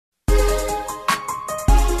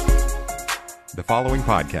The following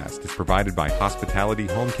podcast is provided by Hospitality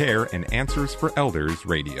Home Care and Answers for Elders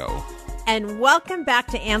Radio. And welcome back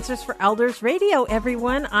to Answers for Elders Radio,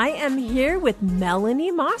 everyone. I am here with Melanie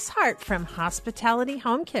Mosshart from Hospitality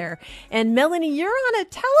Home Care. And Melanie, you're on a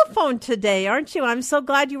telephone today, aren't you? I'm so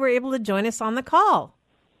glad you were able to join us on the call.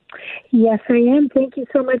 Yes, I am. Thank you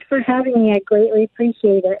so much for having me. I greatly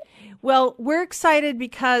appreciate it. Well, we're excited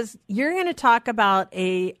because you're going to talk about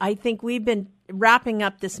I think we've been wrapping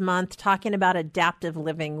up this month talking about adaptive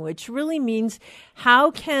living, which really means how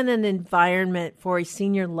can an environment for a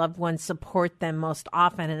senior loved one support them most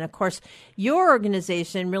often? And of course, your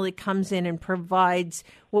organization really comes in and provides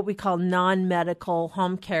what we call non-medical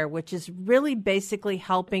home care, which is really basically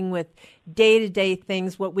helping with day-to-day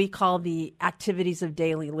things, what we call the activities of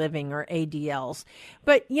daily living, or ADLs.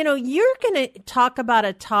 But, you know, you're going to talk about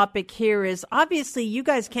a topic here is obviously you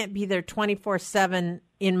guys can't be there 24/7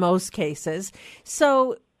 in most cases.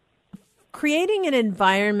 So creating an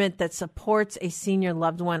environment that supports a senior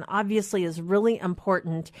loved one obviously is really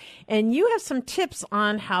important. And you have some tips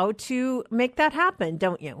on how to make that happen,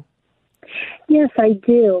 don't you? Yes, I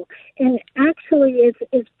do. And actually,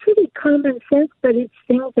 it's pretty common sense, but it's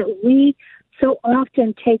things that we so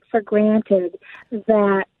often take for granted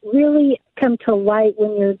that really come to light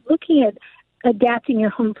when you're looking at adapting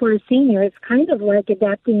your home for a senior. It's kind of like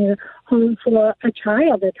adapting your home for a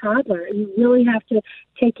child, a toddler. You really have to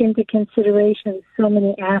take into consideration so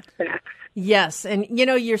many aspects. Yes, and you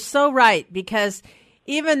know, you're so right, because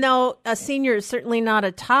even though a senior is certainly not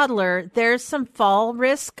a toddler, there's some fall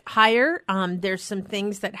risk higher. There's some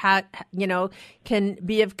things that can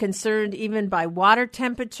be of concern even by water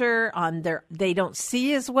temperature. They don't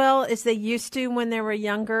see as well as they used to when they were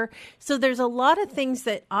younger. So there's a lot of things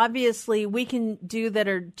that obviously we can do that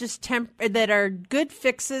are just that are good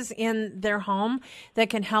fixes in their home that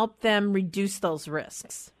can help them reduce those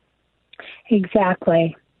risks.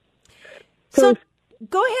 Exactly. So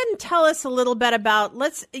go ahead and tell us a little bit about,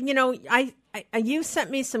 you sent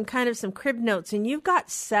me some crib notes, and you've got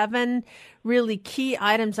 7 really key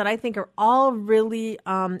items that I think are all really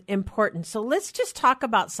important. So let's just talk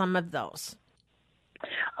about some of those.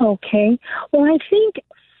 Okay. Well, I think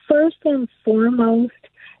first and foremost,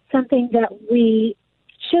 something that we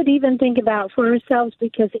should even think about for ourselves,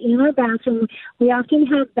 because in our bathroom, we often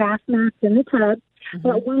have bath mats in the tub. Mm-hmm.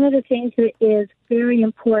 But one of the things that is very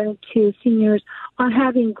important to seniors are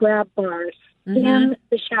having grab bars in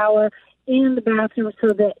the shower, in the bathroom,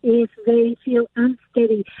 so that if they feel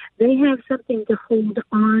unsteady, they have something to hold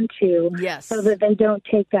on to, so that they don't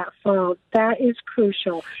take that fall. That is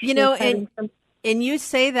crucial. You know, and you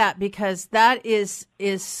say that because that is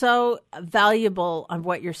so valuable on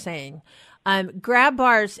what you're saying. Grab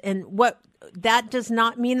bars, and what that does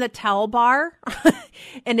not mean the towel bar,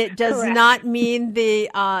 and it does not mean the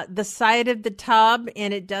side of the tub,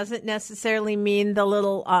 and it doesn't necessarily mean the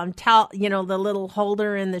little towel, the little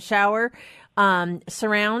holder in the shower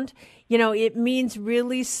surround. It means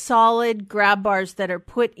really solid grab bars that are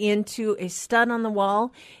put into a stud on the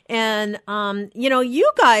wall. And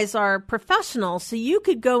you guys are professionals, so you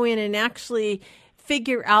could go in and actually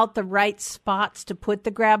figure out the right spots to put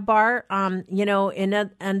the grab bar,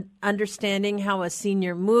 and understanding how a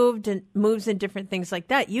senior moves and different things like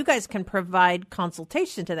that. You guys can provide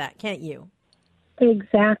consultation to that, can't you?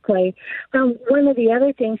 Exactly. One of the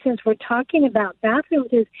other things, since we're talking about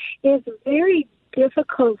bathrooms, is very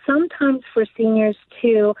difficult sometimes for seniors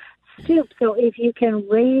to stoop. So if you can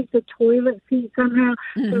raise the toilet seat somehow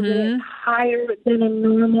so that it's higher than a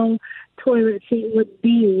normal toilet seat would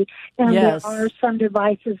be. And there are some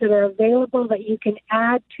devices that are available that you can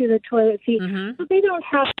add to the toilet seat. So they don't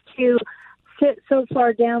have to sit so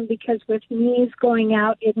far down, because with knees going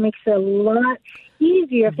out, it makes it a lot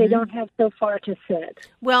easier if they don't have so far to sit.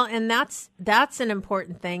 Well, and that's an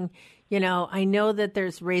important thing. I know that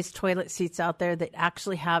there's raised toilet seats out there that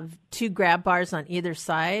actually have 2 grab bars on either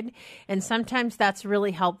side. And sometimes that's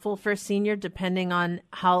really helpful for a senior, depending on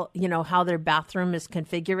how their bathroom is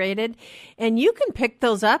configured. And you can pick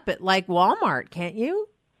those up at like Walmart, can't you?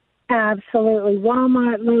 Absolutely.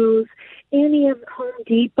 Walmart, Lowe's, any of Home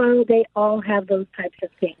Depot, they all have those types of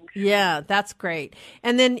things. Yeah, that's great.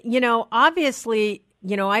 And then, obviously,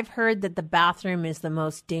 I've heard that the bathroom is the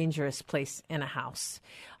most dangerous place in a house.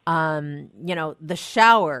 The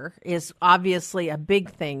shower is obviously a big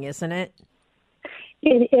thing, isn't it?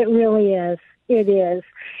 It really is. It is.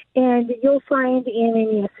 And you'll find in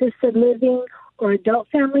any assisted living or adult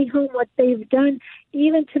family home, what they've done,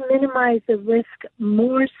 even to minimize the risk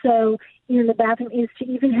more so in the bathroom, is to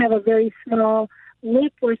even have a very small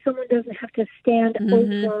lip where someone doesn't have to stand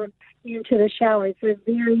over into the shower. It's a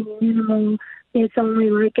very minimal it's only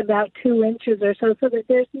like about 2 inches or so that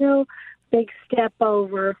there's no big step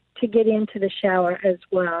over to get into the shower as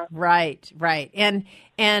well. Right. And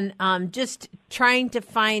just trying to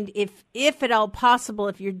find, if at all possible,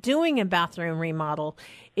 if you're doing a bathroom remodel,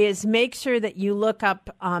 is make sure that you look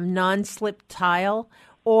up non-slip tile,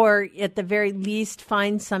 or at the very least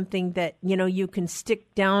find something that, you can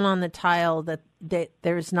stick down on the tile that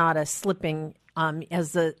there's not a slipping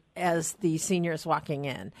as the senior is walking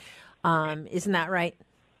in. Isn't that right?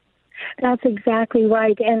 That's exactly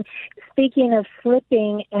right. And speaking of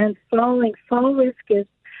slipping and falling, fall risk is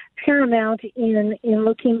paramount in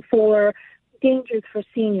looking for dangers for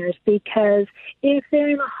seniors, because if they're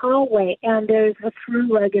in a hallway and there's a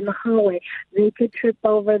through rug in the hallway, they could trip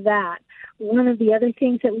over that. One of the other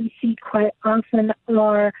things that we see quite often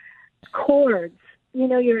are cords.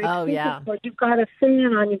 Your extension cord, you've got a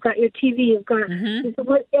fan on, you've got your TV, you've got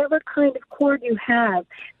whatever kind of cord you have,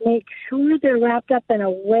 make sure they're wrapped up and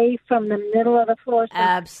away from the middle of the floor. So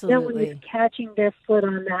absolutely. No one is catching their foot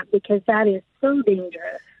on that, because that is so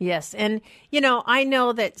dangerous. Yes. And, I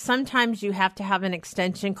know that sometimes you have to have an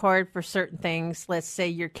extension cord for certain things. Let's say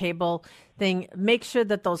your cable thing. Make sure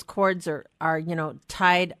that those cords are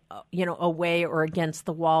tied, away or against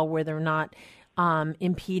the wall where they're not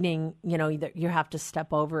impeding, that you have to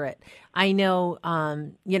step over it. I know,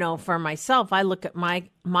 for myself, I look at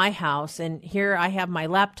my house, and here I have my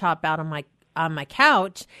laptop out on my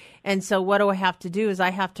couch. And so what do I have to do is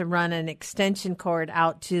I have to run an extension cord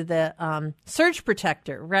out to the surge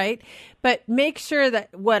protector, right? But make sure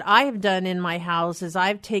that what I have done in my house is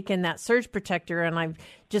I've taken that surge protector and I've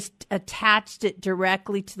just attached it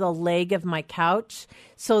directly to the leg of my couch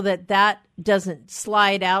so that doesn't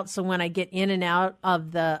slide out. So when I get in and out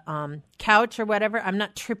of the couch or whatever, I'm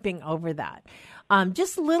not tripping over that.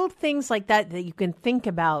 Just little things like that you can think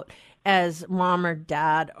about as mom or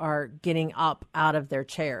dad are getting up out of their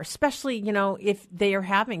chair, especially, if they are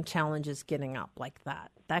having challenges getting up like that.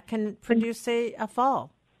 That can produce a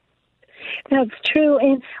fall. That's true.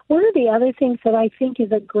 And one of the other things that I think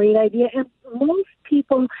is a great idea, and most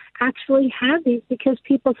people actually have these because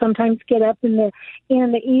people sometimes get up in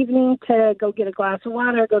the evening to go get a glass of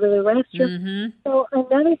water, go to the restroom. Mm-hmm. So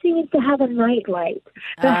another thing is to have a night light.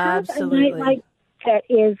 Absolutely. Have a night light that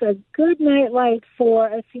is a good night light for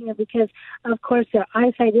a senior, because, of course, their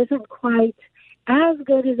eyesight isn't quite as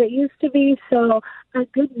good as it used to be. So a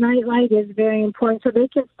good night light is very important, so they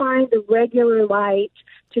can find the regular light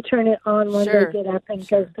to turn it on when they get up and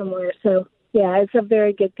go somewhere. So, yeah, it's a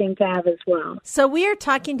very good thing to have as well. So we are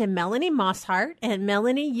talking to Melanie Mosshart. And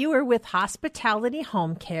Melanie, you are with Hospitality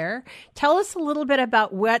Home Care. Tell us a little bit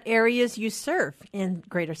about what areas you serve in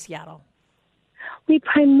Greater Seattle. We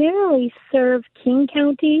primarily serve King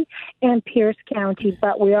County and Pierce County,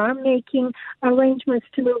 but we are making arrangements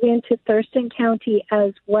to move into Thurston County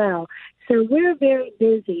as well. So we're very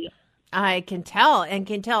busy. I can tell.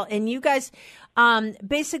 And you guys,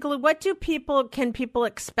 basically, what can people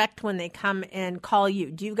expect when they come and call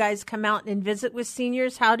you? Do you guys come out and visit with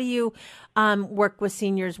seniors? How do you work with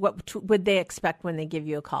seniors? What would they expect when they give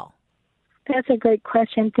you a call? That's a great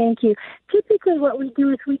question. Thank you. Typically what we do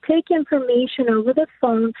is we take information over the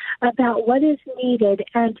phone about what is needed,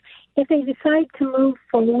 and if they decide to move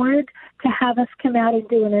forward to have us come out and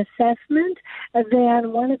do an assessment,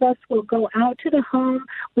 then one of us will go out to the home.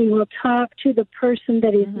 We will talk to the person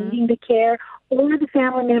that is needing the care, or the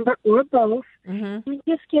family member, or both, and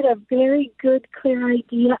just get a very good, clear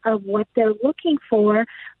idea of what they're looking for,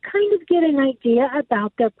 kind of get an idea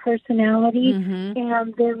about their personality,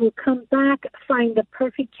 and then we'll come back, find the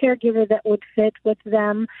perfect caregiver that would fit with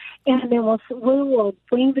them, and then we will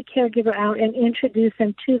bring the caregiver out and introduce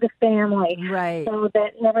them to the family, right? So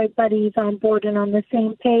that everybody's on board and on the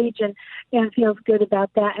same page and feels good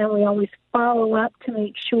about that. And we always follow up to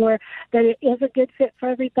make sure that it is a good fit for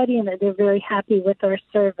everybody and that they're very happy with our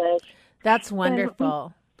service. That's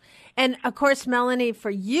wonderful. And of course, Melanie,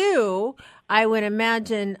 for you, I would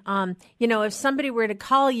imagine, if somebody were to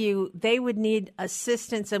call you, they would need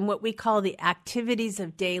assistance in what we call the activities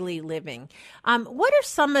of daily living. What are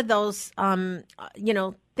some of those,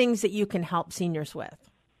 things that you can help seniors with?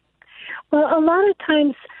 Well, a lot of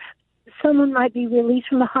times someone might be released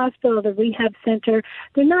from the hospital or the rehab center.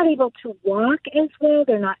 They're not able to walk as well.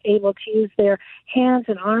 They're not able to use their hands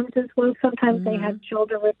and arms as well. Sometimes they have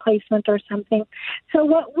shoulder replacement or something. So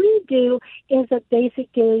what we do is a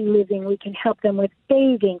basic daily living. We can help them with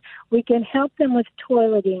bathing. We can help them with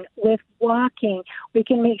toileting, with walking. We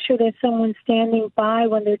can make sure there's someone standing by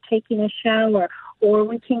when they're taking a shower, or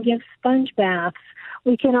we can give sponge baths.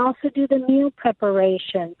 We can also do the meal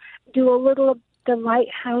preparation, do a little the light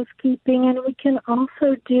housekeeping, and we can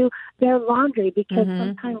also do their laundry because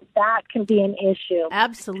sometimes that can be an issue.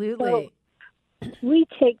 Absolutely. So we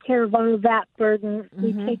take care of all of that burden.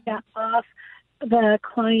 We take that off the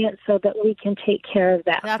client so that we can take care of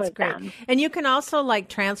that. That's for great. them. And you can also like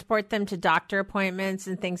transport them to doctor appointments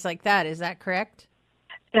and things like that. Is that correct?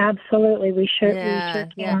 Absolutely. We sure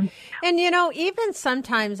can. Yeah. And, you know, even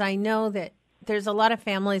sometimes I know that there's a lot of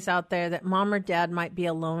families out there that mom or dad might be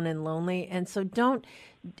alone and lonely. And so don't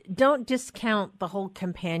discount the whole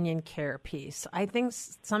companion care piece. I think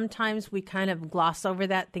sometimes we kind of gloss over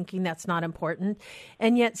that, thinking that's not important.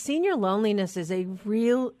 And yet senior loneliness is a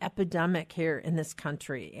real epidemic here in this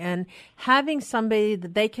country. And having somebody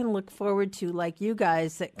that they can look forward to, like you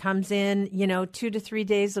guys, that comes in, 2 to 3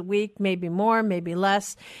 days a week, maybe more, maybe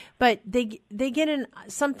less, but they get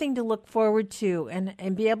something to look forward to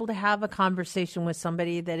and be able to have a conversation with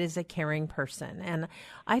somebody that is a caring person. And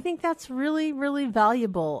I think that's really, really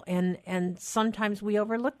valuable, and sometimes we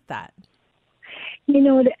overlook that.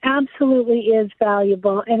 It absolutely is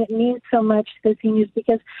valuable, and it means so much to the seniors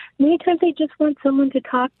because many times they just want someone to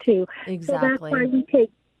talk to. Exactly. So that's why we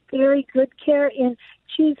take very good care in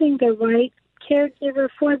choosing the right caregiver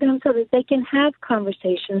for them so that they can have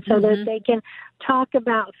conversations, so that they can talk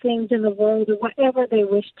about things in the world or whatever they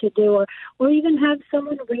wish to do, or even have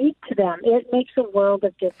someone read to them. It makes a world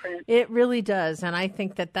of difference. It really does. And I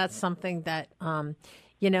think that that's something that,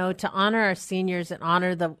 to honor our seniors and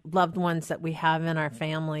honor the loved ones that we have in our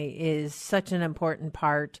family is such an important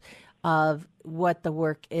part of what the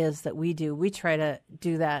work is that we do. We try to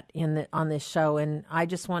do that on this show, and I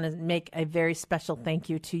just want to make a very special thank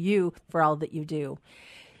you to you for all that you do,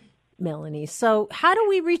 Melanie. So how do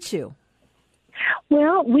we reach you?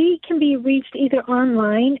 Well, we can be reached either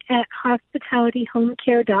online at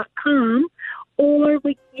hospitalityhomecare.com, or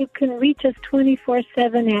you can reach us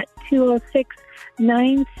 24/7 at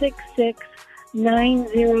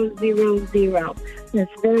 206-966-9000.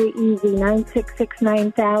 It's very easy,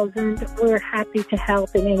 966-9000. We're happy to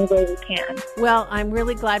help in any way we can. Well, I'm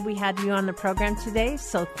really glad we had you on the program today,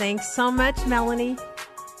 so thanks so much, Melanie.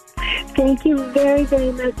 Thank you very,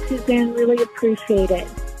 very much, Suzanne. Really appreciate it.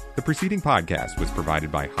 The preceding podcast was provided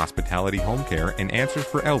by Hospitality Home Care and Answers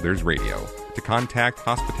for Elders Radio. To contact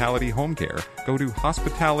Hospitality Home Care, go to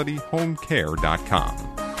hospitalityhomecare.com.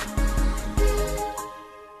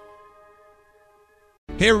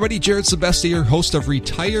 Hey everybody, Jared Sebestier, host of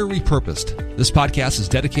Retire Repurposed. This podcast is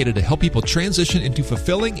dedicated to help people transition into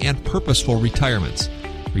fulfilling and purposeful retirements.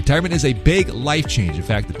 Retirement is a big life change. In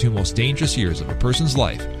fact, the two most dangerous years of a person's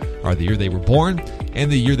life are the year they were born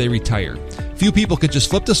and the year they retire. Few people could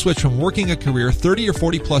just flip the switch from working a career 30 or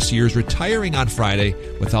 40 plus years, retiring on Friday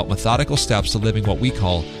without methodical steps to living what we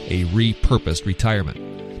call a repurposed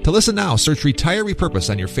retirement. To listen now, search Retire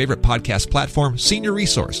Repurposed on your favorite podcast platform, Senior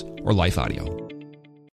Resource, or Life Audio.